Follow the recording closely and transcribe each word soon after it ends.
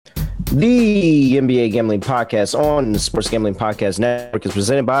The NBA Gambling Podcast on the Sports Gambling Podcast Network is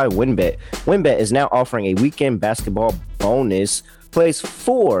presented by WynnBET. WynnBET is now offering a weekend basketball bonus. Place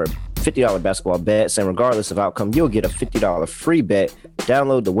 4 $50 basketball bets, and regardless of outcome, you'll get a $50 free bet.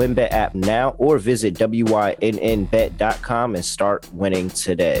 Download the WynnBET app now or visit wynnbet.com and start winning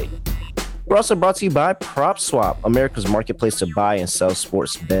today. We're also brought to you by PropSwap, America's marketplace to buy and sell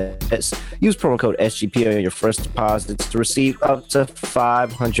sports bets. Use promo code SGP on your first deposits to receive up to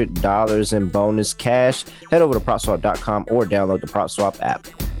 $500 in bonus cash. Head over to PropSwap.com or download the PropSwap app.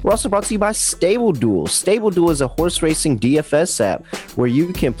 We're also brought to you by Stable Duel. Stable Duel is a horse racing DFS app where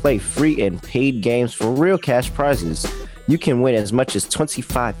you can play free and paid games for real cash prizes. You can win as much as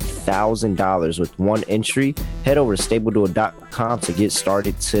 $25,000 with one entry. Head over to StableDuel.com to get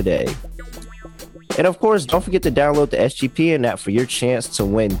started today. And of course, don't forget to download the SGPN app for your chance to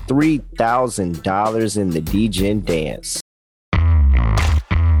win $3,000 in the DGen Dance.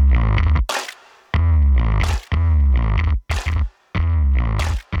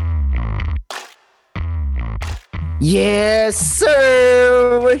 Yes,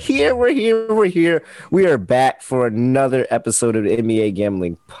 sir. We're here. We are back for another episode of the NBA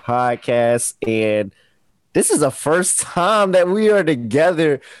Gambling Podcast. And this is the first time that we are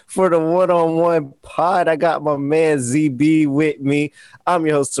together for the one-on-one pod. I got my man ZB with me. I'm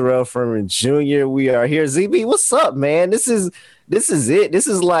your host, Terrell Furman Jr. We are here. ZB, what's up, man? This is it. This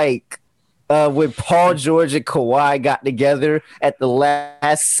is like when Paul George and Kawhi got together at the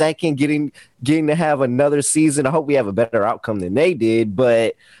last second, getting to have another season. I hope we have a better outcome than they did.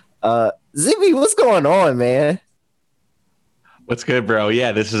 But ZB, what's going on, man? What's good, bro?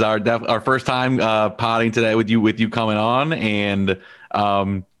 Yeah, this is our first time potting today with you coming on, and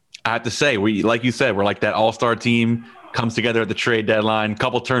I have to say, we, like you said, we're like that all-star team comes together at the trade deadline.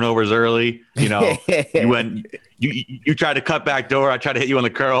 Couple turnovers early, you know. you tried to cut back door. I tried to hit you on the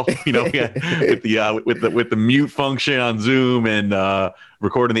curl, you know, with the mute function on Zoom and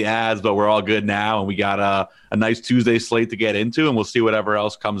recording the ads, but we're all good now, and we got a nice Tuesday slate to get into, and we'll see whatever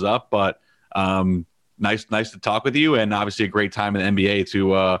else comes up, but. Nice to talk with you, and obviously a great time in the NBA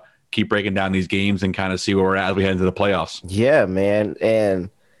to keep breaking down these games and kind of see where we're at as we head into the playoffs. Yeah, man,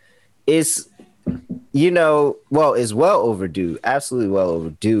 and it's it's well overdue, absolutely well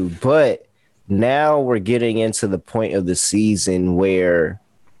overdue. But now we're getting into the point of the season where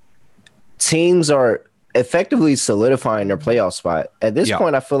teams are effectively solidifying their playoff spot. At this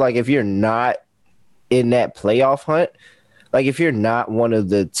point, I feel like if you're not in that playoff hunt, like if you're not one of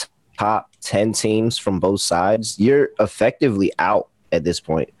the top 10 teams from both sides, you're effectively out at this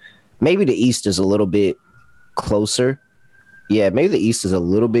point. Maybe the East is a little bit closer. Yeah, maybe the East is a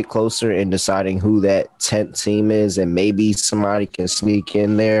little bit closer in deciding who that 10th team is, and maybe somebody can sneak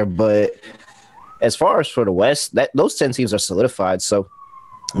in there. But as far as for the West, those 10 teams are solidified. So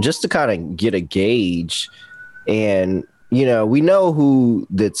just to kind of get a gauge, and, you know, we know who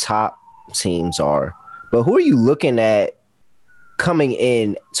the top teams are, but who are you looking at coming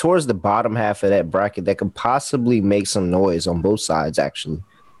in towards the bottom half of that bracket that could possibly make some noise on both sides, actually?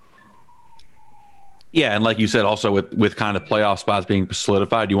 Yeah, and like you said, also with kind of playoff spots being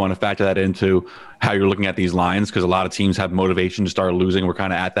solidified, you want to factor that into how you're looking at these lines, because a lot of teams have motivation to start losing. We're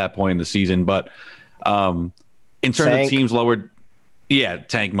kind of at that point in the season. But in terms of teams lowered,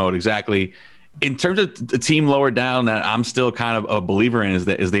 tank mode, exactly. In terms of the team lower down that I'm still kind of a believer in is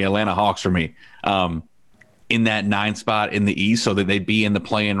the Atlanta Hawks for me. In that 9 spot in the East, so that they'd be in the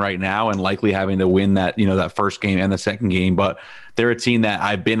play-in right now and likely having to win that, you know, that first game and the second game. But they're a team that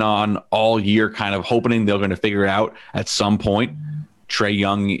I've been on all year, kind of hoping they're going to figure it out at some point. Trae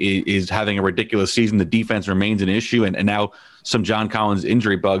Young is having a ridiculous season. The defense remains an issue, and now some John Collins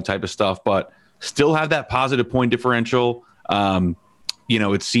injury bug type of stuff, but still have that positive point differential. You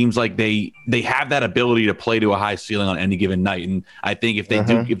know, it seems like they have that ability to play to a high ceiling on any given night. And I think if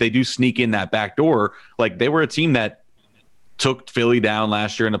they do sneak in that back door, like they were a team that took Philly down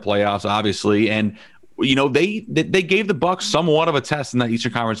last year in the playoffs, obviously. And, you know, they gave the Bucks somewhat of a test in that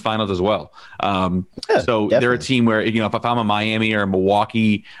Eastern Conference Finals as well. So definitely. They're a team where, you know, if I'm a Miami or a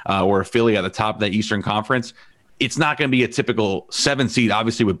Milwaukee or a Philly at the top of that Eastern Conference, it's not going to be a typical 7 seed,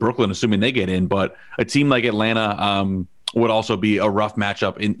 obviously, with Brooklyn, assuming they get in. But a team like Atlanta, would also be a rough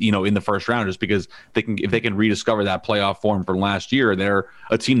matchup in the first round, just because if they can rediscover that playoff form from last year, they're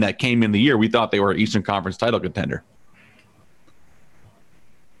a team that came in the year we thought they were an Eastern Conference title contender.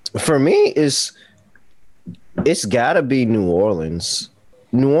 For me, it's got to be New Orleans.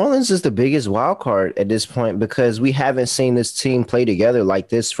 New Orleans is the biggest wild card at this point because we haven't seen this team play together like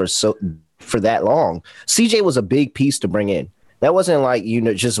this for that long. CJ was a big piece to bring in. That wasn't like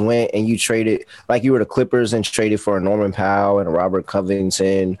just went and you traded like you were the Clippers and traded for a Norman Powell and a Robert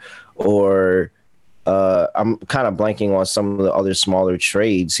Covington, or I'm kind of blanking on some of the other smaller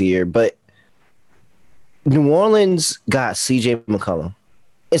trades here, but New Orleans got CJ McCollum.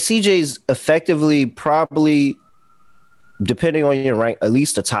 And CJ's effectively probably, depending on your rank, at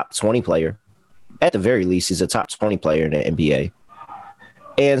least a top 20 player. At the very least, he's a top 20 player in the NBA.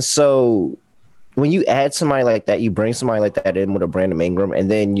 And so when you add somebody like that, you bring somebody like that in with a Brandon Ingram, and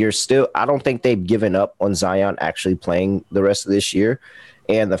then you're still – I don't think they've given up on Zion actually playing the rest of this year.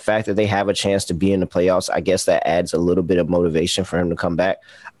 And the fact that they have a chance to be in the playoffs, I guess that adds a little bit of motivation for him to come back.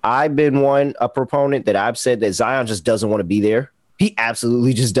 I've been a proponent that I've said that Zion just doesn't want to be there. He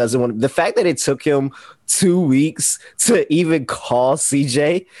absolutely just doesn't want to. The fact that it took him 2 weeks to even call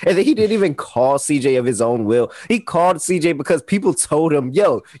CJ, and then he didn't even call CJ of his own will. He called CJ because people told him,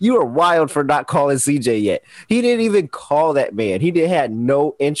 yo, you are wild for not calling CJ yet. He didn't even call that man. Had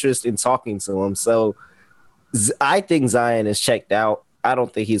no interest in talking to him. So I think Zion is checked out. I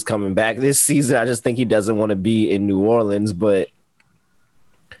don't think he's coming back this season. I just think he doesn't want to be in New Orleans, but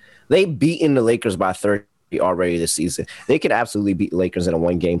they've beaten the Lakers by 30 already this season. They could absolutely beat the Lakers in a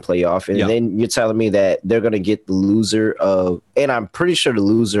one-game playoff. And then you're telling me that they're going to get the loser of, and I'm pretty sure the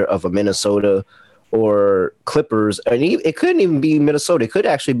loser of a Minnesota or Clippers, and it couldn't even be Minnesota. It could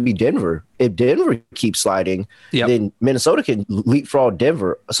actually be Denver. If Denver keeps sliding, then Minnesota can leapfrog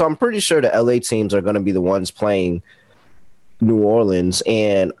Denver. So I'm pretty sure the LA teams are going to be the ones playing New Orleans,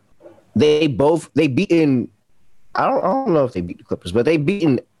 and they beaten. I don't know if they beat the Clippers, but they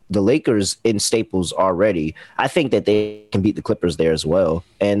beaten the Lakers in Staples already. I think that they can beat the Clippers there as well,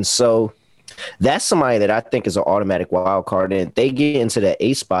 and so that's somebody that I think is an automatic wild card. And if they get into that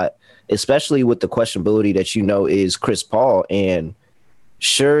A spot, especially with the questionability that is Chris Paul, and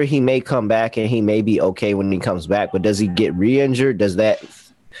sure he may come back and he may be okay when he comes back, but does he get re-injured? Does that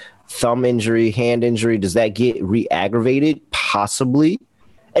thumb injury, hand injury, does that get re-aggravated? Possibly.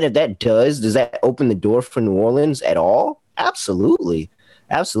 And if that does that open the door for New Orleans at all? Absolutely.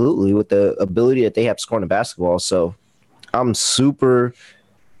 Absolutely. With the ability that they have to score in the basketball. So I'm super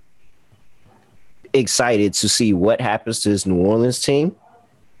excited to see what happens to this New Orleans team.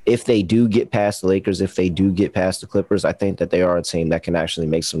 If they do get past the Lakers, if they do get past the Clippers, I think that they are a team that can actually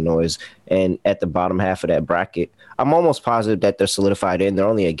make some noise. And at the bottom half of that bracket, I'm almost positive that they're solidified in. They're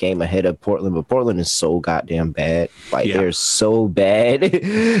only a game ahead of Portland, but Portland is so goddamn bad. They're so bad.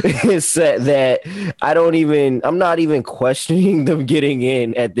 It's that I'm not even questioning them getting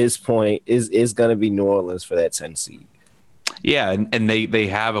in at this point. Is going to be New Orleans for that 10 seed. Yeah, and they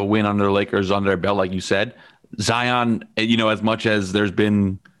have a win under the Lakers under their belt, like you said. Zion, as much as there's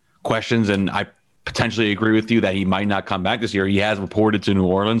been questions, and I potentially agree with you that he might not come back this year, he has reported to New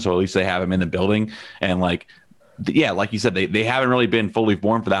Orleans, so at least they have him in the building. And like you said, they haven't really been fully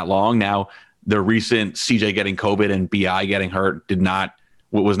formed for that long. Now, the recent CJ getting COVID and BI getting hurt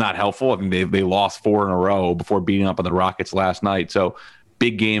was not helpful. I mean, they lost 4 in a row before beating up on the Rockets last night. So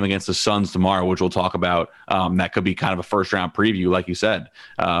big game against the Suns tomorrow, which we'll talk about. That could be kind of a first round preview, like you said,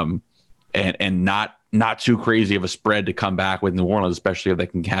 and not too crazy of a spread to come back with New Orleans, especially if they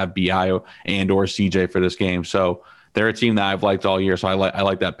can have BI and or CJ for this game. So they're a team that I've liked all year. So I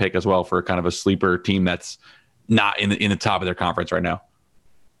like that pick as well for kind of a sleeper team that's not in the top of their conference right now.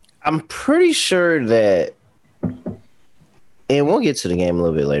 I'm pretty sure that, and we'll get to the game a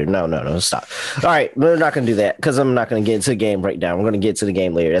little bit later. No, stop. All right, we're not going to do that because I'm not going to get into the game breakdown. We're going to get to the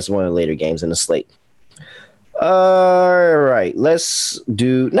game later. That's one of the later games in the slate. All right, let's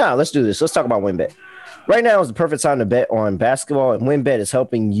do this. Let's talk about WinBet. Right now is the perfect time to bet on basketball, and WinBet is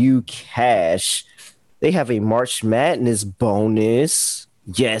helping you cash. They have a March Madness bonus.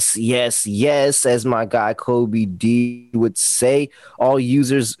 Yes, as my guy Kobe D would say. All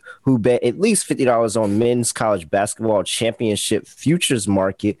users who bet at least $50 on men's college basketball championship futures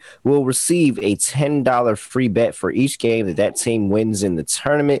market will receive a $10 free bet for each game that team wins in the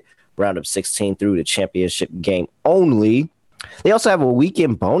tournament, round of 16 through the championship game only. They also have a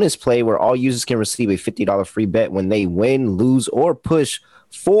weekend bonus play where all users can receive a $50 free bet when they win, lose, or push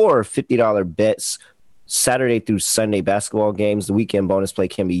 4 $50 bets Saturday through Sunday basketball games. The weekend bonus play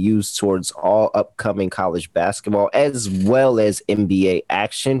can be used towards all upcoming college basketball as well as NBA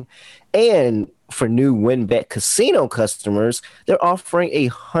action. And for new WinBet casino customers, they're offering a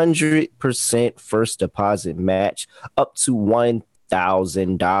 100% first deposit match up to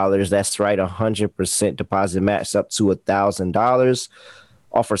 $1,000. That's right, 100% deposit match up to $1,000.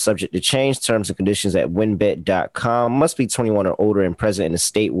 Offer subject to change. Terms and conditions at winbet.com. Must be 21 or older and present in a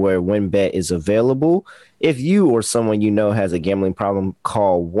state where WinBet is available. If you or someone you know has a gambling problem,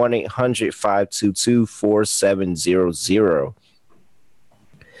 call 1-800-522-4700.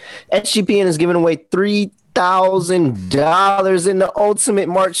 SGPN is giving away $3,000 in the Ultimate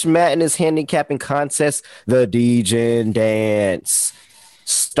March Madness handicapping contest, the Degen Dance.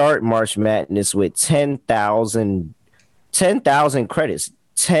 Start March Madness with 10,000 credits.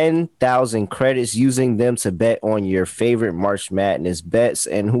 10,000 credits, using them to bet on your favorite March Madness bets.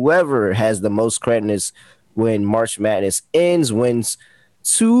 And whoever has the most credits when March Madness ends wins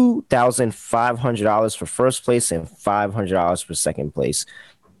 $2,500 for first place and $500 for second place.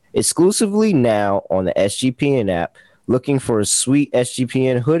 Exclusively now on the SGPN app. Looking for a sweet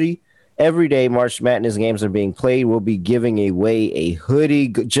SGPN hoodie? Every day March Madness games are being played, we'll be giving away a hoodie.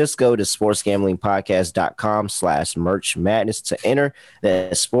 Just go to sportsgamblingpodcast.com/merch madness to enter.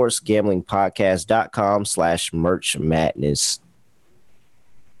 That's sportsgamblingpodcast.com/merch madness.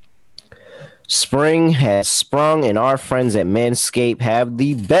 Spring has sprung, and our friends at Manscaped have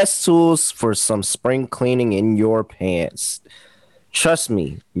the best tools for some spring cleaning in your pants. Trust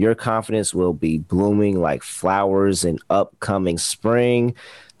me, your confidence will be blooming like flowers in upcoming spring.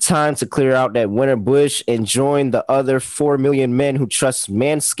 Time to clear out that winter bush and join the other 4 million men who trust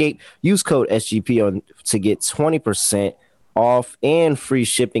Manscaped. Use code SGP to get 20% off and free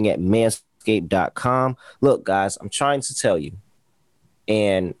shipping at manscaped.com. Look, guys, I'm trying to tell you,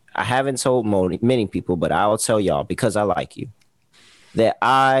 and I haven't told many people, but I'll tell y'all because I like you, that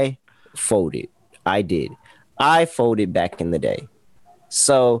I folded. I did. I folded back in the day.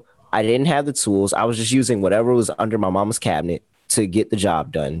 So I didn't have the tools. I was just using whatever was under my mama's cabinet to get the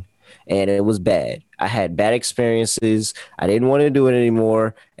job done. And it was bad. I had bad experiences. I didn't want to do it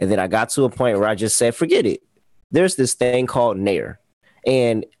anymore. And then I got to a point where I just said, forget it. There's this thing called Nair.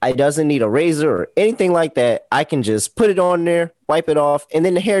 And it doesn't need a razor or anything like that. I can just put it on there, wipe it off, and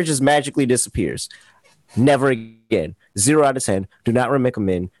then the hair just magically disappears. Never again. 0 out of 10. Do not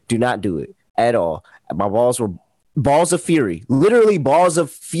recommend. Do not do it at all. My balls were balls of fury, literally balls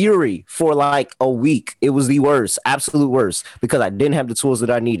of fury for like a week. It was the worst, absolute worst, because I didn't have the tools that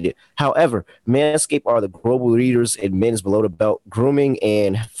I needed. However, Manscaped are the global leaders in men's below the belt grooming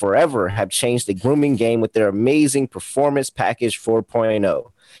and forever have changed the grooming game with their amazing Performance Package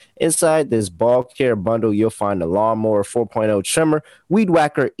 4.0. Inside this ball care bundle, you'll find the Lawnmower 4.0 trimmer, Weed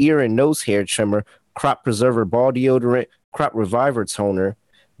Whacker ear and nose hair trimmer, Crop Preserver ball deodorant, Crop Reviver toner,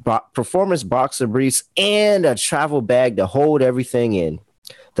 Performance boxer briefs, and a travel bag to hold everything in.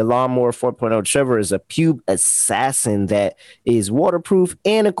 The Lawnmower 4.0 trimmer is a pube assassin that is waterproof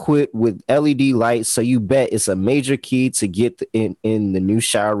and equipped with LED lights, so you bet it's a major key to get in the new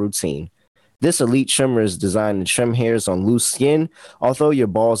shower routine. This elite trimmer is designed to trim hairs on loose skin. Although your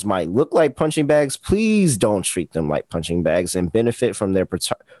balls might look like punching bags, please don't treat them like punching bags and benefit from their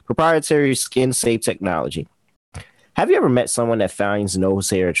proprietary skin-safe technology. Have you ever met someone that finds nose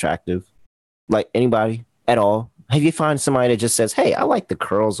hair attractive? Like anybody at all? Have you found somebody that just says, hey, I like the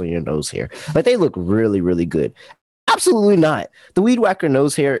curls on your nose hair? Like they look really, really good. Absolutely not. The Weed Whacker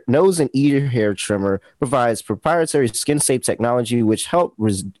nose and ear hair trimmer provides proprietary skin-safe technology which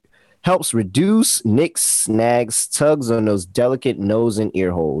helps reduce nicks, snags, tugs on those delicate nose and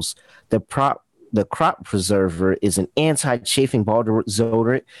ear holes. The Crop Preserver is an anti-chafing ball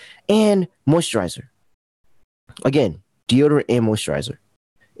deodorant and moisturizer. Again, deodorant and moisturizer.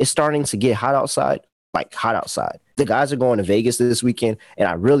 It's starting to get hot outside, like hot outside. The guys are going to Vegas this weekend, and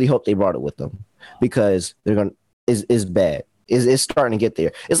I really hope they brought it with them because it's bad. It's starting to get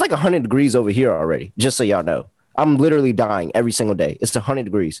there. It's like 100 degrees over here already, just so y'all know. I'm literally dying every single day. It's 100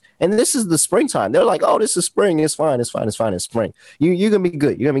 degrees. And this is the springtime. They're like, oh, this is spring. It's fine. It's fine. It's fine. It's spring. You're going to be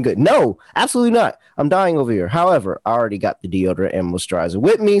good. You're going to be good. No, absolutely not. I'm dying over here. However, I already got the deodorant and moisturizer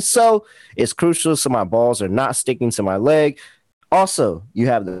with me. So it's crucial so my balls are not sticking to my leg. Also, you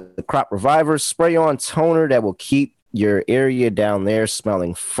have the Crop Reviver spray-on toner that will keep your area down there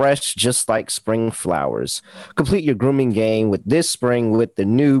smelling fresh, just like spring flowers. Complete your grooming game with this spring with the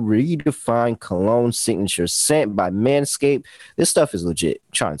new redefined cologne signature scent by Manscaped. This stuff is legit.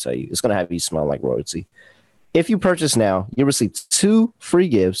 I'm trying to tell you, it's going to have you smell like royalty. If you purchase now, you'll receive 2 free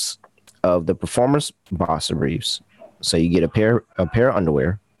gifts of the Performance boxer briefs. So you get a pair of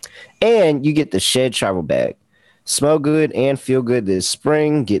underwear, and you get the Shed travel bag. Smell good and feel good this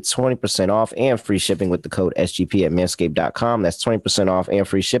spring. Get 20% off and free shipping with the code SGP at manscaped.com. That's 20% off and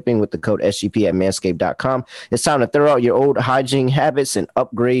free shipping with the code SGP at manscaped.com. It's time to throw out your old hygiene habits and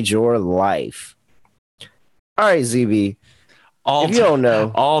upgrade your life. All right, ZB. If you don't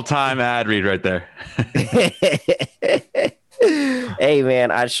know, all-time ad read right there. Hey, man,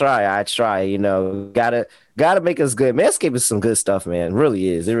 I try. You know, gotta make us good. Manscaped is some good stuff, man. It really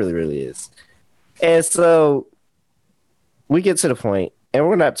is. It really, really is. And so we get to the point, and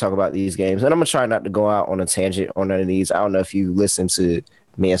we're not talking about these games. And I'm going to try not to go out on a tangent on none of these. I don't know if you listen to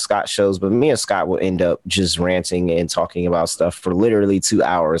me and Scott shows, but me and Scott will end up just ranting and talking about stuff for literally 2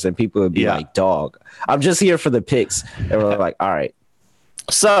 hours, and people would be like, dog, I'm just here for the picks. And we're like, all right.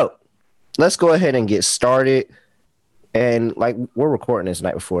 So let's go ahead and get started. And like, we're recording this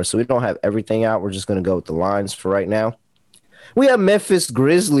night before, so we don't have everything out. We're just going to go with the lines for right now. We have the Memphis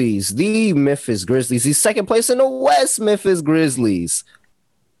Grizzlies, the second place in the West, Memphis Grizzlies,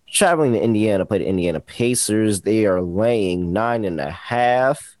 traveling to Indiana, play the Indiana Pacers. They are laying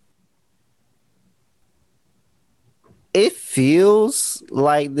 9.5. It feels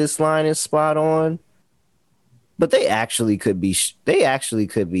like this line is spot on, but they actually could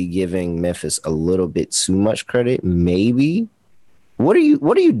be giving Memphis a little bit too much credit. Maybe. What are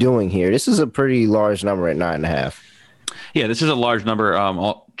you doing here? This is a pretty large number at 9.5. Yeah, this is a large number.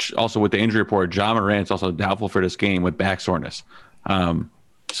 Also, with the injury report, Ja Morant's also doubtful for this game with back soreness.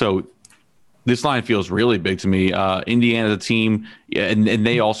 So this line feels really big to me. Indiana's a team, and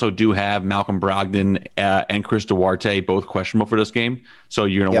they also do have Malcolm Brogdon and Chris Duarte, both questionable for this game. So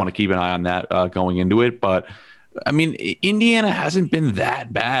you're going to want to keep an eye on that going into it. But, I mean, Indiana hasn't been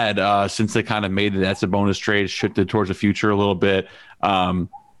that bad since they kind of made that's a bonus trade, shifted towards the future a little bit.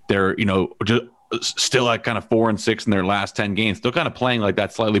 They're, just still at kind of 4-6 in their last 10 games, still kind of playing like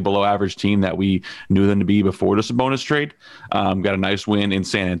that slightly below average team that we knew them to be before the Sabonis trade. Got a nice win in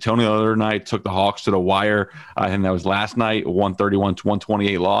San Antonio the other night, took the Hawks to the wire. I think that was last night,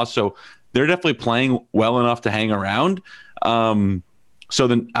 131-128 loss. So they're definitely playing well enough to hang around. So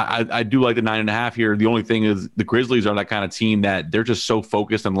then I do like the 9.5 here. The only thing is the Grizzlies are that kind of team that they're just so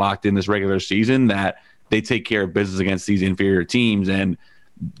focused and locked in this regular season that they take care of business against these inferior teams. And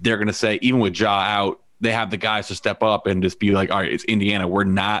they're going to say, even with Ja out, they have the guys to step up and just be like, all right, it's Indiana. We're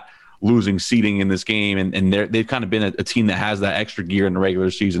not losing seeding in this game. And they've kind of been a team that has that extra gear in the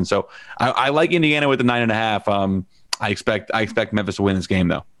regular season. So I like Indiana with the 9.5. I expect Memphis to win this game,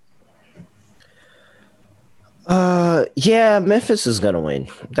 though. Yeah, Memphis is gonna win.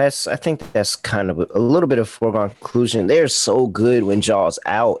 I think that's kind of a little bit of foregone conclusion. They're so good when Ja's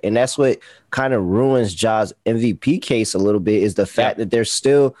out, and that's what kind of ruins Ja's MVP case a little bit, is the fact that they're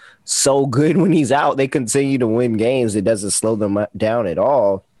still so good when he's out. They continue to win games. It doesn't slow them down at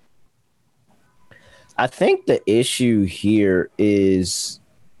all. I think the issue here is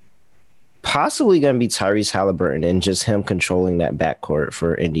possibly going to be Tyrese Halliburton and just him controlling that backcourt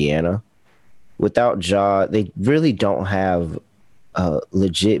for Indiana. Without Ja, they really don't have a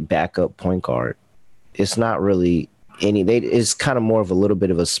legit backup point guard. It's not really it's kind of more of a little bit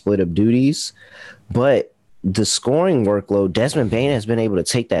of a split of duties, but the scoring workload, Desmond Bane has been able to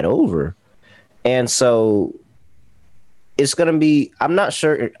take that over. And so it's going to be, I'm not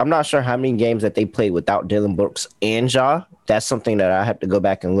sure how many games that they played without Dillon Brooks and Ja. That's something that I have to go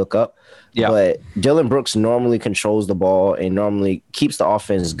back and look up. Yeah. But Dillon Brooks normally controls the ball and normally keeps the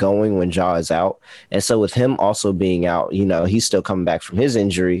offense going when Ja is out. And so with him also being out, he's still coming back from his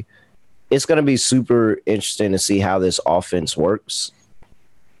injury. It's going to be super interesting to see how this offense works.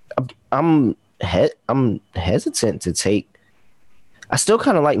 I'm hesitant to take. I still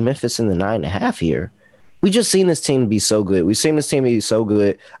kind of like Memphis in the 9.5 here. We just seen this team be so good. We've seen this team be so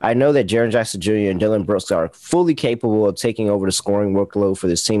good. I know that Jaren Jackson Jr. and Dillon Brooks are fully capable of taking over the scoring workload for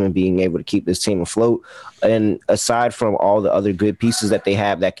this team and being able to keep this team afloat. And aside from all the other good pieces that they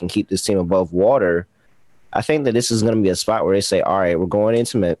have that can keep this team above water, I think that this is going to be a spot where they say, all right, we're going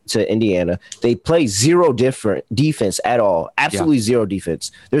into Indiana. They play zero different defense at all. Absolutely zero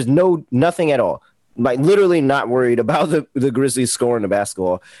defense. There's nothing at all. Like, literally not worried about the Grizzlies scoring the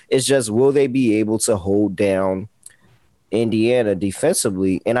basketball. It's just, will they be able to hold down Indiana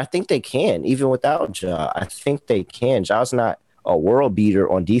defensively? And I think they can, even without Ja. I think they can. Ja's not a world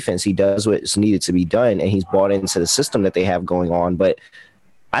beater on defense. He does what's needed to be done, and he's bought into the system that they have going on. But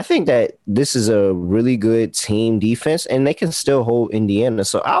I think that this is a really good team defense, and they can still hold Indiana.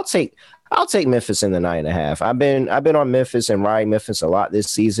 So I'll take Memphis in the 9.5. I've been on Memphis and riding Memphis a lot this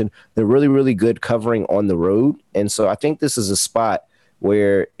season. They're really, really good covering on the road. And so I think this is a spot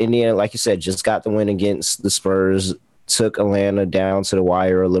where Indiana, like you said, just got the win against the Spurs, took Atlanta down to the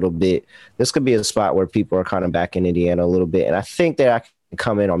wire a little bit. This could be a spot where people are kind of back in Indiana a little bit. And I think that I can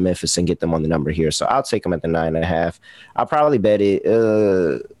come in on Memphis and get them on the number here. So I'll take them at the 9.5. I'll probably bet it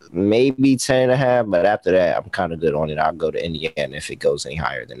maybe 10.5, but after that, I'm kind of good on it. I'll go to Indiana if it goes any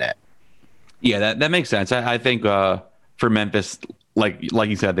higher than that. Yeah, that makes sense. I think for Memphis, like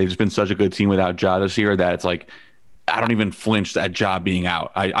you said, they've just been such a good team without Ja this year that it's like I don't even flinch at Ja being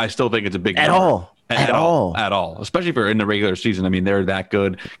out. I still think it's a big at all, especially for in the regular season. I mean, they're that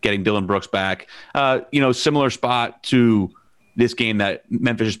good. Getting Dillon Brooks back, similar spot to this game that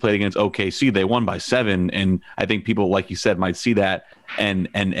Memphis just played against OKC, they won by 7, and I think people, like you said, might see that and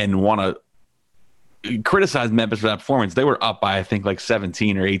want to criticize Memphis for that performance. They were up by, I think, like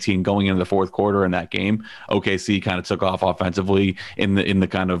 17 or 18 going into the fourth quarter in that game. OKC kind of took off offensively in the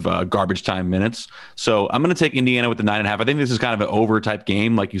kind of garbage time minutes. So I'm going to take Indiana with the 9.5. I think this is kind of an over type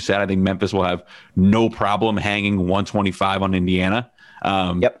game. Like you said, I think Memphis will have no problem hanging 125 on Indiana.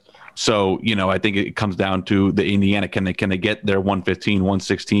 Yep. So, I think it comes down to the Indiana. Can they get their 115,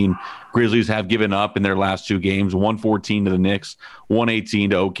 116? Grizzlies have given up in their last 2 games, 114 to the Knicks,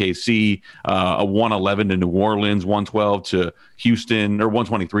 118 to OKC, a 111 to New Orleans, 112 to Houston, or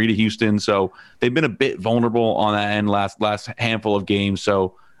 123 to Houston. So they've been a bit vulnerable on that end last handful of games.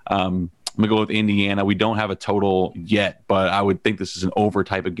 So I'm going to go with Indiana. We don't have a total yet, but I would think this is an over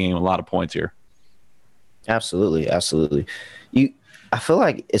type of game. A lot of points here. Absolutely. I feel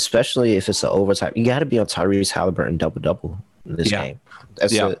like, especially if it's an overtime, you got to be on Tyrese Halliburton double in this game.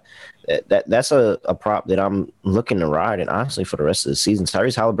 That's a prop that I'm looking to ride, and honestly, for the rest of the season,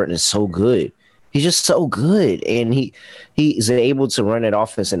 Tyrese Halliburton is so good. He's just so good, and he's able to run that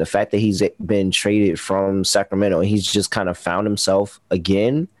offense. And the fact that he's been traded from Sacramento, he's just kind of found himself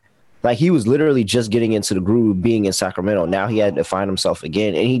again. Like, he was literally just getting into the groove being in Sacramento. Now he had to find himself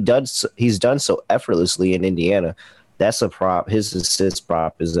again, and he's done so effortlessly in Indiana. That's a prop. His assist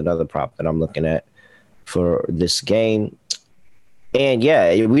prop is another prop that I'm looking at for this game. And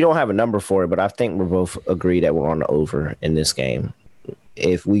yeah, we don't have a number for it, but I think we're both agree that we're on the over in this game.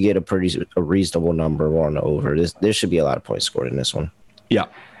 If we get a reasonable number, we're on the over. There should be a lot of points scored in this one. Yeah.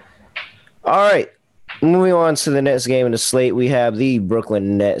 All right. Moving on to the next game in the slate, we have the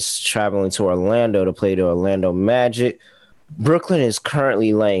Brooklyn Nets traveling to Orlando to play the Orlando Magic. Brooklyn is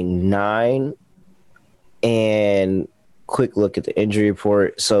currently laying 9. And quick look at the injury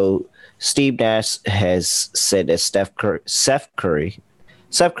report. So Steve Nash has said that Seth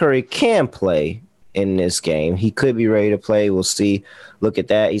Curry can play in this game. He could be ready to play. We'll see. Look at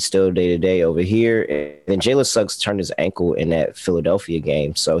that. He's still day-to-day over here. And then Jalen Suggs turned his ankle in that Philadelphia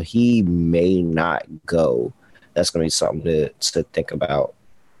game, so he may not go. That's going to be something to think about.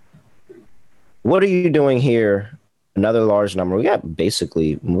 What are you doing here? Another large number. We got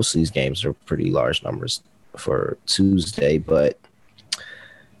basically most of these games are pretty large numbers for Tuesday, but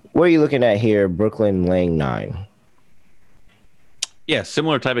what are you looking at here? Brooklyn laying 9. Yeah,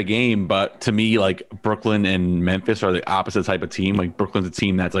 similar type of game, but to me, like, Brooklyn and Memphis are the opposite type of team. Like, Brooklyn's a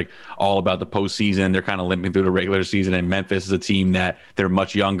team that's like all about the postseason. They're kind of limping through the regular season, and Memphis is a team that they're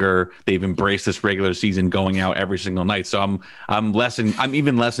much younger. They've embraced this regular season, going out every single night. So I'm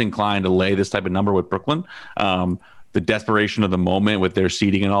even less inclined to lay this type of number with Brooklyn. The desperation of the moment with their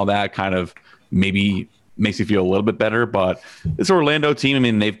seeding and all that kind of maybe makes you feel a little bit better. But this Orlando team, I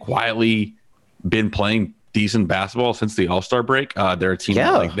mean, they've quietly been playing decent basketball since the All-Star break. They're a team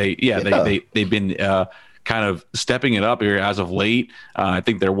they've been kind of stepping it up here as of late. I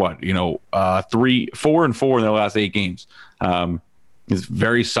think they're 4-4 in their last 8 games. Is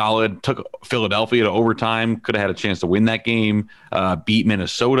very solid. Took Philadelphia to overtime. Could have had a chance to win that game. Beat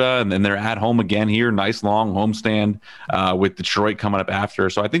Minnesota, and then they're at home again here. Nice long homestand with Detroit coming up after.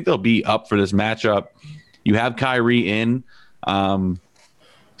 So I think they'll be up for this matchup. You have Kyrie in.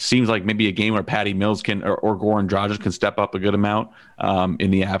 Seems like maybe a game where Patty Mills can or Goran Dragic can step up a good amount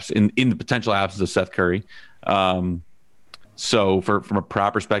in the potential absence of Seth Curry. So from a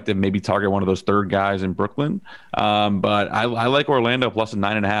prop perspective, maybe target one of those third guys in Brooklyn. But I like Orlando plus a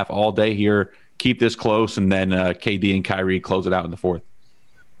 9.5 all day here. Keep this close, and then KD and Kyrie close it out in the fourth.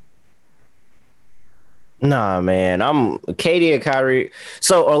 Nah, man, I'm KD and Kyrie.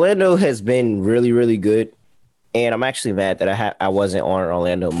 So Orlando has been really, really good, and I'm actually mad that I wasn't on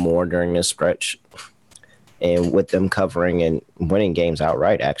Orlando more during this stretch, and with them covering and winning games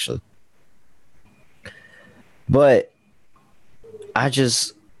outright, actually. But I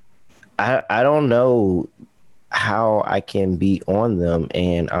don't know how I can be on them,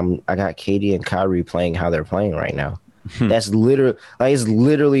 and I got KD and Kyrie playing how they're playing right now. That's literally it's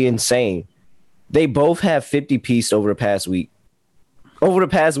literally insane. They both have 50 piece over the past week. Over the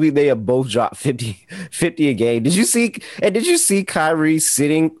past week, they have both dropped 50 a game. Did you see Kyrie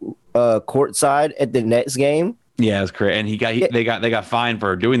sitting courtside at the Nets game? Yeah, it's correct. And they got fined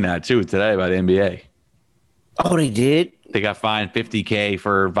for doing that too today by the NBA. Oh, they did? They got fined $50K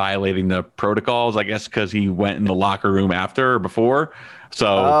for violating the protocols, I guess, because he went in the locker room after or before.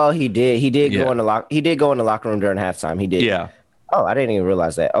 So he did. He did go in the locker room during halftime. He did. Yeah. Oh, I didn't even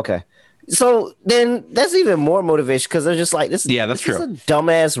realize that. Okay. So then that's even more motivation because they're just like, this is a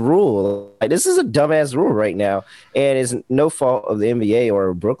dumbass rule. Like, this is a dumbass rule right now. And it's no fault of the NBA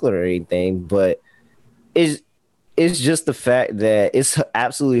or Brooklyn or anything, but it's just the fact that it's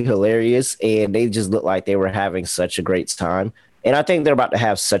absolutely hilarious, and they just look like they were having such a great time. And I think they're about to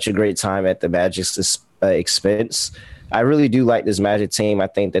have such a great time at the Magic's expense. I really do like this Magic team. I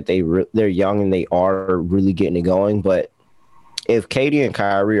think that they're young and they are really getting it going. But if KD and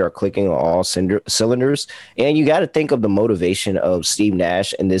Kyrie are clicking on all cylinders, and you got to think of the motivation of Steve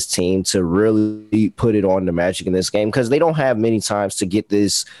Nash and this team to really put it on the Magic in this game, because they don't have many times to get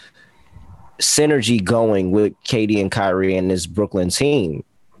this synergy going with KD and Kyrie and this Brooklyn team.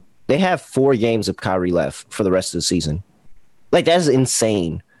 They have 4 games of Kyrie left for the rest of the season. Like, that's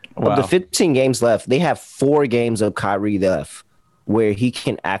insane. Wow. Of the 15 games left, they have 4 games of Kyrie left where he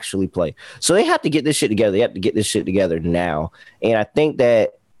can actually play. So they have to get this shit together. They have to get this shit together now. And I think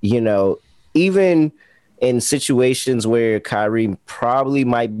that, even in situations where Kyrie probably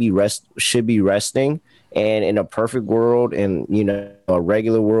should be resting, and in a perfect world and, a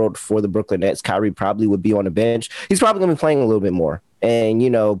regular world for the Brooklyn Nets, Kyrie probably would be on the bench. He's probably going to be playing a little bit more and,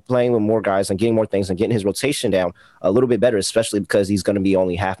 playing with more guys and getting more things and getting his rotation down a little bit better, especially because he's going to be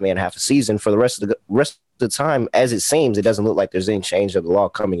only half man, half a season for the rest of the time. As it seems, it doesn't look like there's any change of the law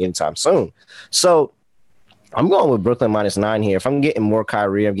coming anytime soon. So I'm going with Brooklyn -9 here. If I'm getting more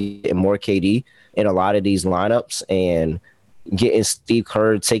Kyrie, I'm getting more KD in a lot of these lineups, and getting Steve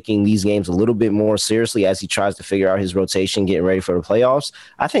Kerr taking these games a little bit more seriously as he tries to figure out his rotation, getting ready for the playoffs.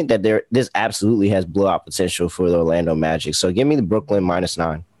 I think that this absolutely has blowout potential for the Orlando Magic. So give me the Brooklyn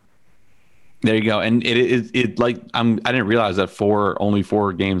 -9. There you go. And I didn't realize that only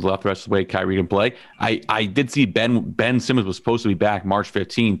 4 games left the rest of the way Kyrie can play. I did see Ben Simmons was supposed to be back March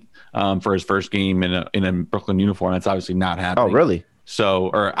 15th for his first game in a Brooklyn uniform. That's obviously not happening. Oh, really? So,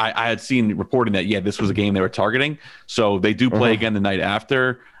 or I had seen reporting that, this was a game they were targeting. So they do play again the night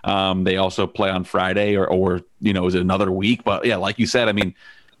after. They also play on Friday or is it another week? But yeah, like you said, I mean,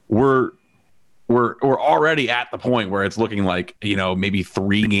 we're already at the point where it's looking like, maybe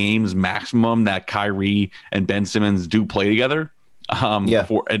 3 games maximum that Kyrie and Ben Simmons do play together.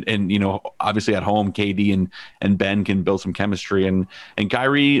 Before, and obviously at home, KD and Ben can build some chemistry, and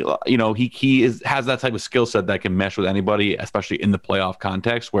Kyrie, he has that type of skill set that can mesh with anybody, especially in the playoff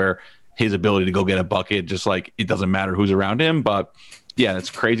context, where his ability to go get a bucket, just like it doesn't matter who's around him. But yeah, it's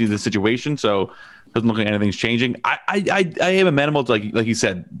crazy, the situation. So doesn't look like anything's changing. I am amenable to, like you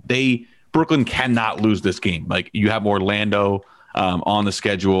said, Brooklyn cannot lose this game. Like, you have Orlando on the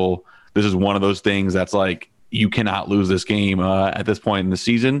schedule. This is one of those things that's like, you cannot lose this game at this point in the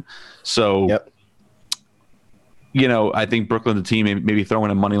season. So, I think Brooklyn, the team, maybe throwing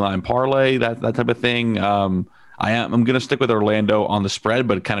a money line parlay, that type of thing. I'm going to stick with Orlando on the spread,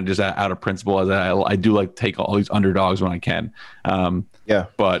 but kind of just out of principle, as I do like to take all these underdogs when I can.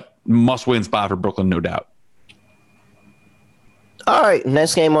 But must-win spot for Brooklyn, no doubt. All right,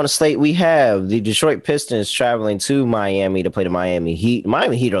 next game on the slate, we have the Detroit Pistons traveling to Miami to play the Miami Heat.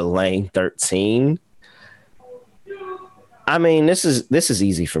 Miami Heat are laying 13. I mean, this is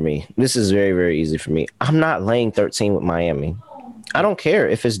easy for me. This is very, very easy for me. I'm not laying 13 with Miami. I don't care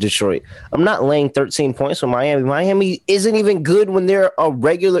if it's Detroit. I'm not laying 13 points with Miami. Miami isn't even good when they're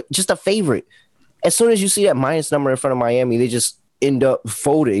just a favorite. As soon as you see that minus number in front of Miami, they just end up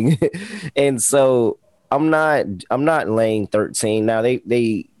folding. And so I'm not laying 13. Now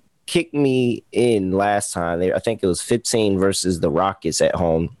they kicked me in last time. I think it was 15 versus the Rockets at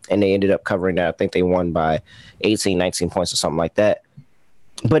home, and they ended up covering that. I think they won by 18, 19 points or something like that.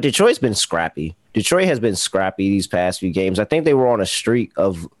 But Detroit's been scrappy. Detroit has been scrappy these past few games. I think they were on a streak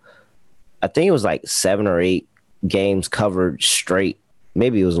of, I think it was like 7 or 8 games covered straight.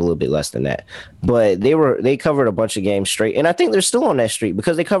 Maybe it was a little bit less than that. But they covered a bunch of games straight. And I think they're still on that streak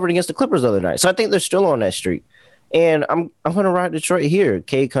because they covered against the Clippers the other night. So I think they're still on that streak. And I'm going to ride Detroit here.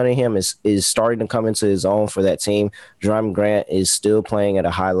 Cade Cunningham is starting to come into his own for that team. Jerami Grant is still playing at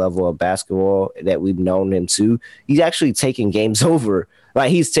a high level of basketball that we've known him to. He's actually taking games over.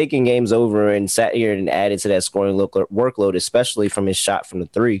 Like, he's taking games over and sat here and added to that scoring workload, especially from his shot from the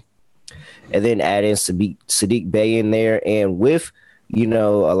 3. And then add in Sadiq Bey in there. And with, a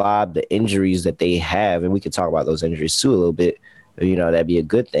lot of the injuries that they have, and we could talk about those injuries too a little bit, that'd be a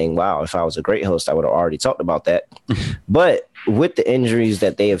good thing. Wow, if I was a great host, I would have already talked about that. But with the injuries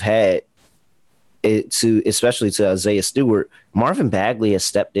that they have had, especially to Isaiah Stewart, Marvin Bagley has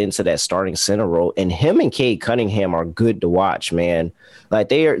stepped into that starting center role, and him and Cade Cunningham are good to watch, man. Like,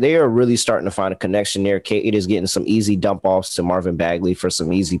 they are really starting to find a connection there. Cade is getting some easy dump offs to Marvin Bagley for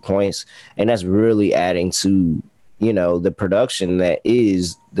some easy points, and that's really adding to, the production that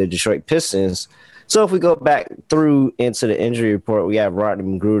is the Detroit Pistons. So if we go back through into the injury report, we have Rodney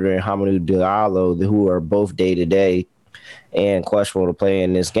McGruder and Hamidou Diallo, who are both day-to-day. and questionable to play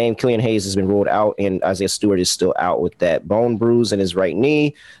in this game. Killian Hayes has been ruled out, and Isaiah Stewart is still out with that bone bruise in his right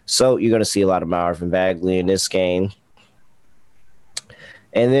knee. So you're going to see a lot of Marvin Bagley in this game.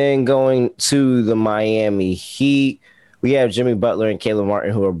 And then going to the Miami Heat, we have Jimmy Butler and Caleb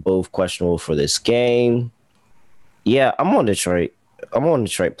Martin, who are both questionable for this game. Yeah, I'm on Detroit. I'm on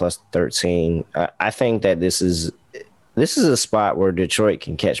Detroit plus 13. I think that this is a spot where Detroit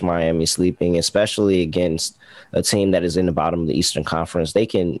can catch Miami sleeping, especially against a team that is in the bottom of the Eastern Conference. They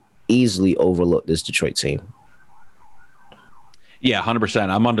can easily overlook this Detroit team. Yeah, 100%.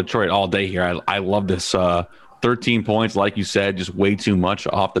 I'm on Detroit all day here. I love this 13 points, like you said, just way too much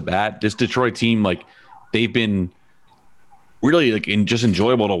off the bat. This Detroit team, like, they've been really just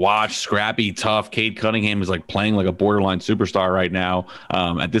enjoyable to watch. Scrappy, tough. Cade Cunningham is like playing like a borderline superstar right now.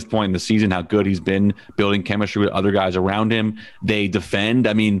 At this point in the season, how good he's been building chemistry with other guys around him. They defend.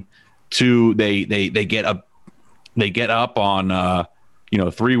 I mean, they get up on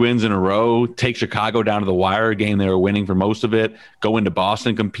 3 wins in a row. Take Chicago down to the wire, a game they were winning for most of it. Go into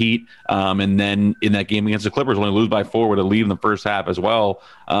Boston, compete, and then in that game against the Clippers, only lose by 4 with a lead in the first half as well.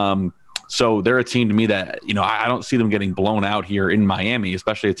 So they're a team to me that, I don't see them getting blown out here in Miami,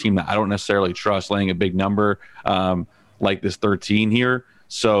 especially a team that I don't necessarily trust laying a big number like this 13 here.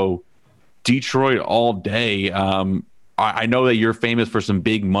 So Detroit all day. I know that you're famous for some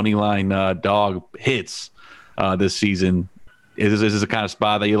big money line dog hits this season. Is this the kind of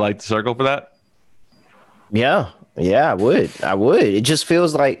spot that you like to circle for that? Yeah, I would. It just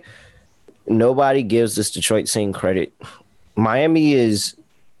feels like nobody gives this Detroit team credit. Miami is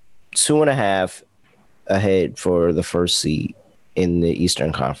 2.5 ahead for the first seed in the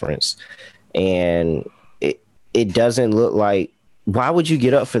Eastern Conference. And it doesn't look like, why would you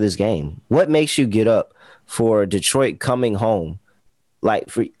get up for this game? What makes you get up for Detroit coming home?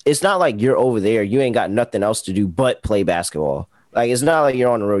 It's not like you're over there. You ain't got nothing else to do but play basketball. Like, it's not like you're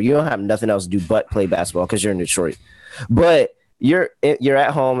on the road. You don't have nothing else to do but play basketball because you're in Detroit. But you're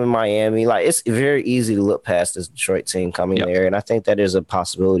at home in Miami. Like, it's very easy to look past this Detroit team coming there, and I think that is a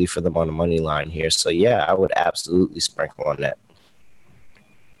possibility for them on the money line here. So yeah, I would absolutely sprinkle on that.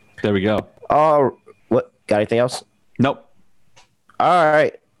 There we go. What? Got anything else? Nope. All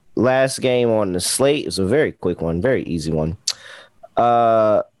right. Last game on the slate. It's a very quick one, very easy one.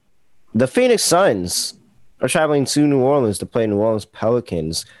 The Phoenix Suns are traveling to New Orleans to play New Orleans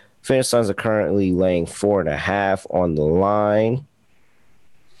Pelicans. Phoenix Suns are currently laying 4.5 on the line.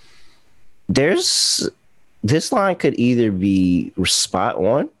 This line could either be spot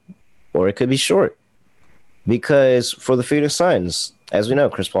on or it could be short. Because for the Phoenix Suns, as we know,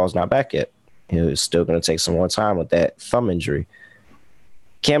 Chris Paul's not back yet. He's still going to take some more time with that thumb injury.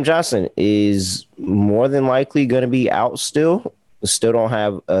 Cam Johnson is more than likely going to be out still. Still don't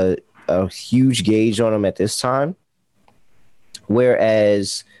have a huge gauge on him at this time.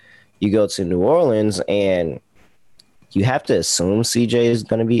 Whereas you go to New Orleans and you have to assume CJ is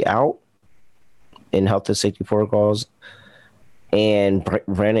going to be out in health and safety protocols. And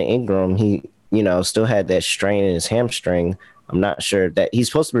Brandon Ingram, he, still had that strain in his hamstring. I'm not sure that he's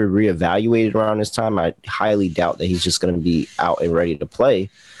supposed to be reevaluated around this time. I highly doubt that he's just going to be out and ready to play.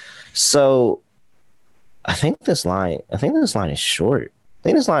 So I think this line is short. I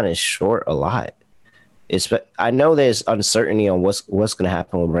think this line is short a lot. I know there's uncertainty on what's going to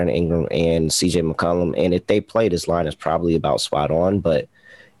happen with Brandon Ingram and CJ McCollum, and if they play, this line is probably about spot on. But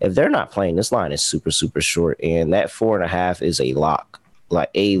if they're not playing, this line is super, super short, and that 4.5 is a lock, like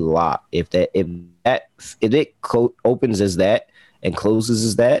a lock. If it opens as that and closes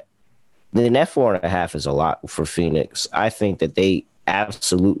as that, then that 4.5 is a lock for Phoenix. I think that they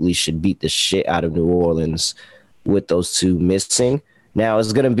absolutely should beat the shit out of New Orleans with those two missing. Now,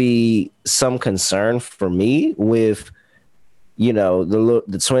 it's going to be some concern for me with,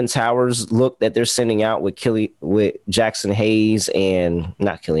 the Twin Towers look that they're sending out with Jackson Hayes and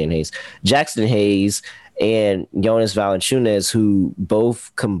Jonas Valanciunas, who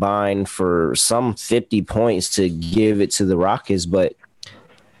both combined for some 50 points to give it to the Rockets. But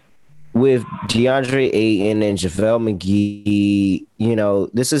with DeAndre Ayton and JaVale McGee,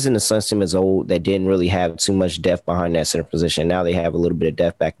 this isn't a Suns team as old that didn't really have too much depth behind that center position. Now they have a little bit of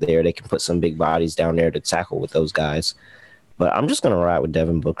depth back there. They can put some big bodies down there to tackle with those guys. But I'm just going to ride with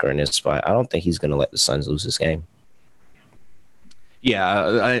Devin Booker in this spot. I don't think he's going to let the Suns lose this game.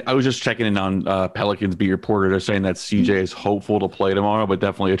 Yeah, I was just checking in on Pelicans beat reporter. They're saying that CJ is hopeful to play tomorrow, but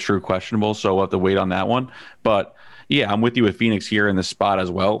definitely a true questionable. So we'll have to wait on that one. But yeah, I'm with you with Phoenix here in this spot as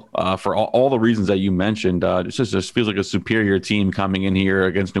well. For all the reasons that you mentioned, it just feels like a superior team coming in here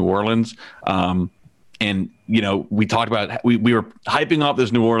against New Orleans. And, we talked about we were hyping up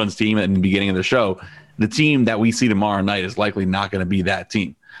this New Orleans team at the beginning of the show. the team that we see tomorrow night is likely not going to be that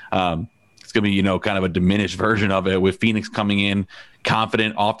team. It's going to be, kind of a diminished version of it with Phoenix coming in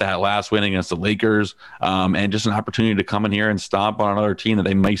confident off that last win against the Lakers, and just an opportunity to come in here and stomp on another team that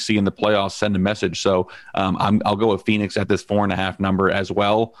they may see in the playoffs, send a message. So I'll go with Phoenix at this 4.5 number as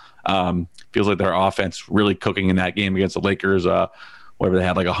well. Feels like their offense really cooking in that game against the Lakers, whatever they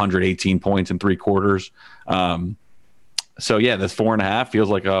had, like 118 points in 3 quarters. So yeah, this 4.5 feels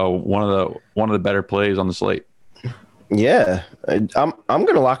like one of the better plays on the slate. Yeah, I'm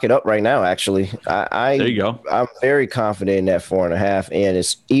gonna lock it up right now. Actually, there you go. I'm very confident in that 4.5. And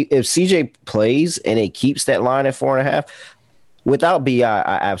if CJ plays and it keeps that line at 4.5, without BI,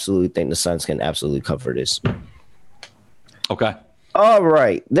 I absolutely think the Suns can absolutely cover this. Okay. All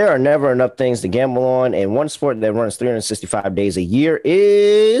right. There are never enough things to gamble on, and one sport that runs 365 days a year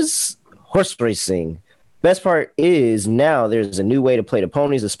is horse racing. Best part is now there's a new way to play the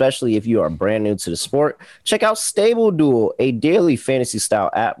ponies, especially if you are brand new to the sport. Check out Stable Duel, a daily fantasy style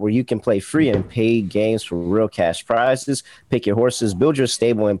app where you can play free and paid games for real cash prizes. Pick your horses, build your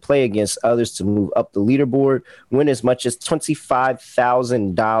stable, and play against others to move up the leaderboard. Win as much as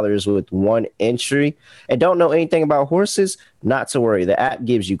 $25,000 with one entry. And don't know anything about horses? Not to worry. The app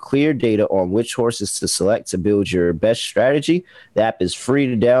gives you clear data on which horses to select to build your best strategy. The app is free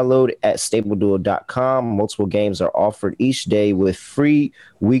to download at StableDuel.com. Multiple games are offered each day with free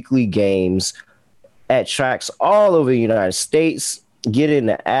weekly games at tracks all over the United States. Get in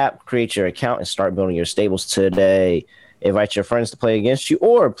the app, create your account, and start building your stables today. Invite your friends to play against you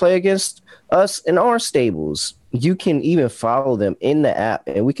or play against us in our stables. You can even follow them in the app,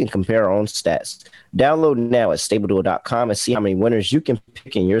 and we can compare our own stats. Download now at StableDuel.com and see how many winners you can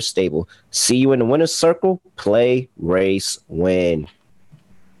pick in your stable. See you in the winner's circle. Play, race, win.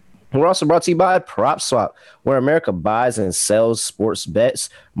 We're also brought to you by PropSwap, where America buys and sells sports bets.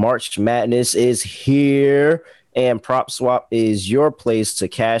 March Madness is here, and PropSwap is your place to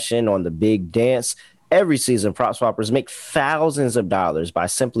cash in on the big dance. Every season, prop swappers make thousands of dollars by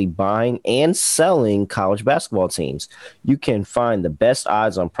simply buying and selling college basketball teams. You can find the best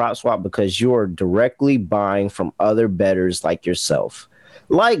odds on PropSwap because you're directly buying from other bettors like yourself.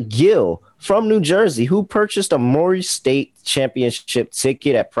 Like Gil from New Jersey, who purchased a Maury State championship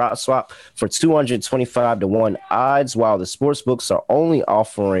ticket at PropSwap for 225 to 1 odds, while the sports books are only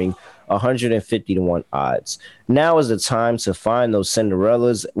offering 150 to 1 odds. Now is the time to find those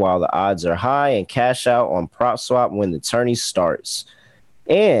Cinderellas while the odds are high and cash out on PropSwap when the tourney starts.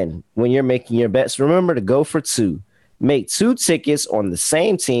 And when you're making your bets, remember to go for 2. Make 2 tickets on the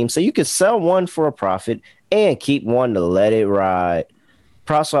same team so you can sell one for a profit and keep one to let it ride.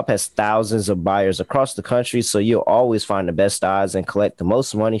 PropSwap has thousands of buyers across the country, so you'll always find the best odds and collect the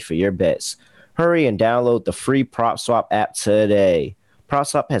most money for your bets. Hurry and download the free PropSwap app today.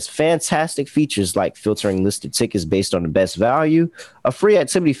 PropSwap has fantastic features like filtering listed tickets based on the best value, a free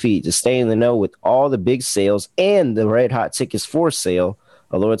activity feed to stay in the know with all the big sales and the red hot tickets for sale,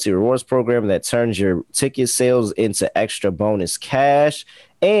 a loyalty rewards program that turns your ticket sales into extra bonus cash,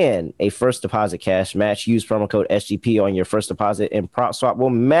 and a first deposit cash match. Use promo code SGP on your first deposit, and PropSwap will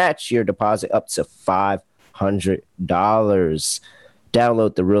match your deposit up to $500.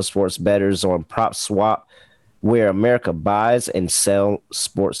 Download the Real Sports Bettors on PropSwap, where America buys and sells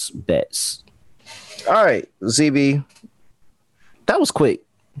sports bets. All right, ZB. That was quick.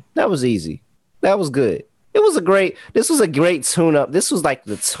 That was easy. That was good. This was a great tune-up. This was like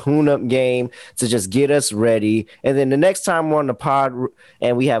the tune-up game to just get us ready. And then the next time we're on the pod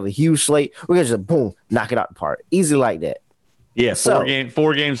and we have a huge slate, we're going to just, boom, knock it out the park. Easy like that. Yeah,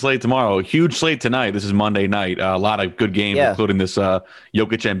 four game slate tomorrow. Huge slate tonight. This is Monday night. A lot of good games, including this Jokic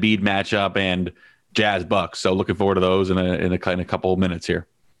Embiid matchup and Jazz Bucks. So looking forward to those in a couple of minutes here.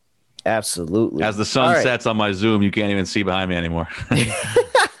 Absolutely. As the sun sets on my Zoom, you can't even see behind me anymore.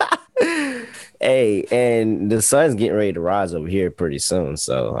 Hey, and the sun's getting ready to rise over here pretty soon,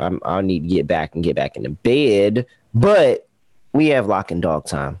 so I'll need to get back into bed. But we have lock and dog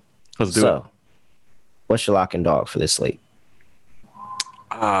time. Let's do it. What's your lock and dog for this slate?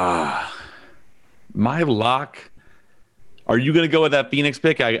 My lock. Are you going to go with that Phoenix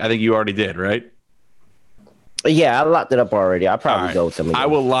pick? I think you already did, right? Yeah, I locked it up already. I'll probably go with them again. I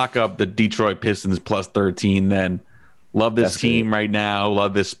will lock up the Detroit Pistons plus 13 then. Love this team right now.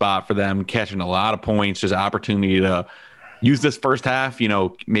 Love this spot for them. Catching a lot of points. Just opportunity to use this first half,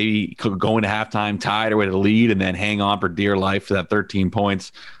 maybe go into halftime tied or with a lead and then hang on for dear life for that 13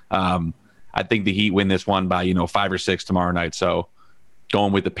 points. I think the Heat win this one by, 5 or 6 tomorrow night. So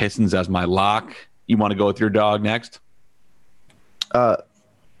going with the Pistons as my lock. You want to go with your dog next? Yeah,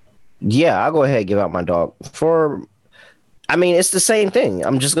 I'll go ahead and give out my dog. I mean, it's the same thing.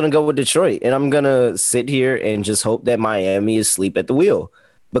 I'm just gonna go with Detroit, and I'm gonna sit here and just hope that Miami is asleep at the wheel,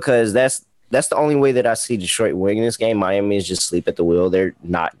 because that's the only way that I see Detroit winning this game. Miami is just sleep at the wheel.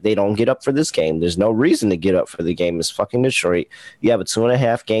 They don't get up for this game. There's no reason to get up for the game. It's fucking Detroit. You have a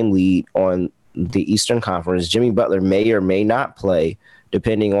 2.5 game lead on the Eastern Conference. Jimmy Butler may or may not play,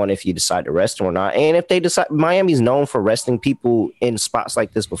 depending on if you decide to rest him or not. And if they decide, Miami's known for resting people in spots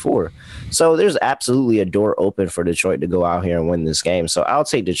like this before. So there's absolutely a door open for Detroit to go out here and win this game. So I'll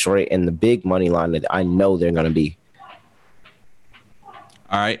take Detroit and the big money line that I know they're going to be.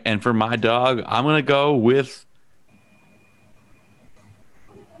 All right, and for my dog, I'm going to go with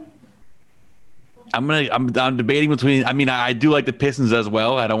I'm debating between. I mean, I do like the Pistons as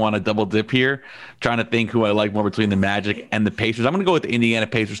well. I don't want to double dip here. Trying to think who I like more between the Magic and the Pacers. I'm going to go with the Indiana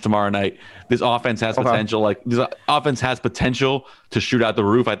Pacers tomorrow night. This offense has potential. This offense has potential to shoot out the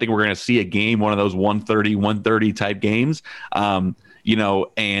roof. I think we're going to see a game, one of those 130 type games. And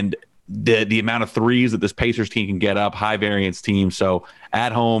the amount of threes that this Pacers team can get up, high variance team. So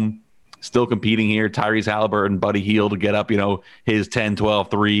at home, still competing here. Tyrese Halliburton, Buddy Hield to get up, his 10, 12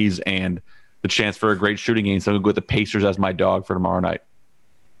 threes and the chance for a great shooting game. So I'm going to go with the Pacers as my dog for tomorrow night.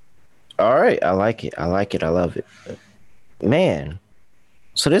 All right. I like it. I love it. Man.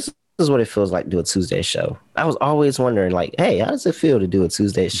 So this is what it feels like to do a Tuesday show. I was always wondering, like, hey, how does it feel to do a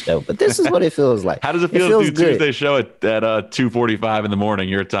Tuesday show? But this is what it feels like. How does it feel to do a Tuesday show at 2:45 in the morning,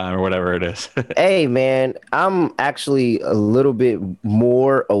 your time, or whatever it is? Hey, man, I'm actually a little bit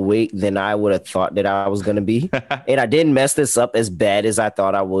more awake than I would have thought that I was going to be. And I didn't mess this up as bad as I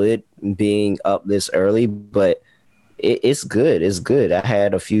thought I would, being up this early, but it's good. It's good. I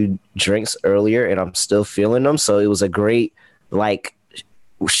had a few drinks earlier and I'm still feeling them. So it was a great,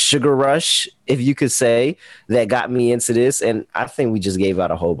 sugar rush, if you could say, that got me into this. And I think we just gave out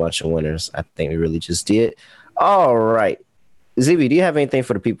a whole bunch of winners. I think we really just did. All right. ZB, do you have anything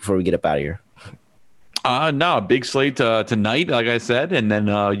for the people before we get up out of here? No, big slate tonight, like I said. And then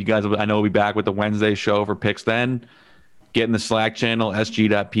you guys, I know, will be back with the Wednesday show for picks then. Get in the Slack channel,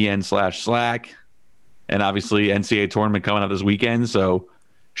 sg.pn/Slack. And obviously NCAA tournament coming up this weekend, so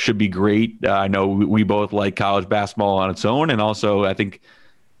should be great. I know we both like college basketball on its own, and also I think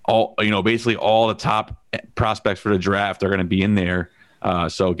basically all the top prospects for the draft are going to be in there.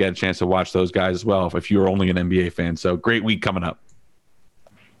 So get a chance to watch those guys as well if you're only an NBA fan. So great week coming up.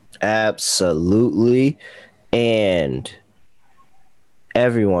 Absolutely. And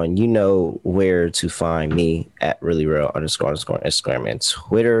everyone, you know where to find me at reallyreal__ Instagram and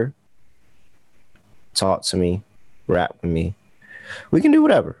Twitter. Talk to me, rap with me. We can do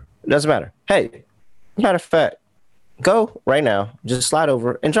whatever. It doesn't matter. Hey, matter of fact, go right now. Just slide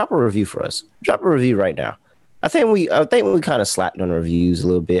over and drop a review for us. Drop a review right now. I think we kind of slacked on reviews a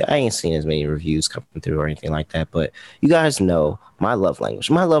little bit. I ain't seen as many reviews coming through or anything like that. But you guys know my love language.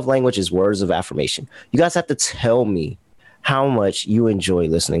 My love language is words of affirmation. You guys have to tell me how much you enjoy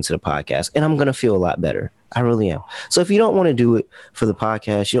listening to the podcast, and I'm going to feel a lot better. I really am. So if you don't want to do it for the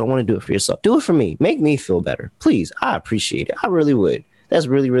podcast, you don't want to do it for yourself, do it for me. Make me feel better. Please. I appreciate it. I really would. That's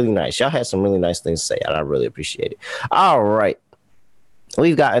really, really nice. Y'all had some really nice things to say, and I really appreciate it. All right.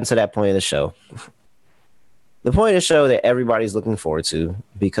 We've gotten to that point of the show. The point of the show that everybody's looking forward to,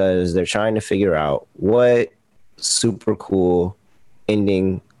 because they're trying to figure out what super cool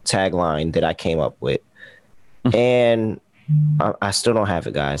ending tagline that I came up with. And I still don't have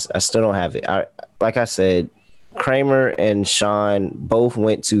it, guys. I still don't have it. Like I said, Kramer and Sean both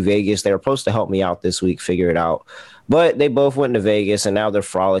went to Vegas. They were supposed to help me out this week, figure it out. But they both went to Vegas, and now they're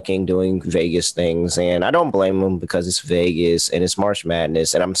frolicking, doing Vegas things. And I don't blame them, because it's Vegas and it's March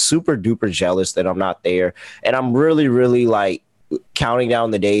Madness. And I'm super duper jealous that I'm not there. And I'm really, really counting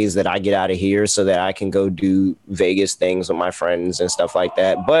down the days that I get out of here so that I can go do Vegas things with my friends and stuff like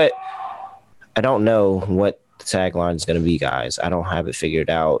that. But I don't know what the tagline is going to be, guys. I don't have it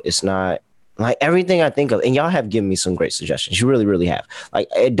figured out. It's not everything I think of, and y'all have given me some great suggestions. You really, really have.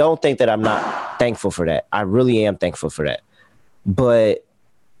 I don't think that I'm not thankful for that. I really am thankful for that. But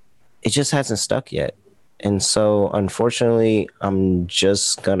it just hasn't stuck yet. And so, unfortunately, I'm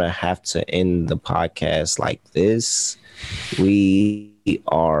just going to have to end the podcast like this. We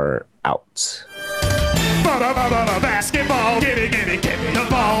are out. Basketball, give me the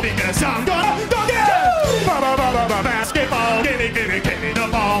ball, because I'm gonna go get it. Basketball, give me the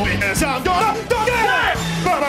ball, because I'm gonna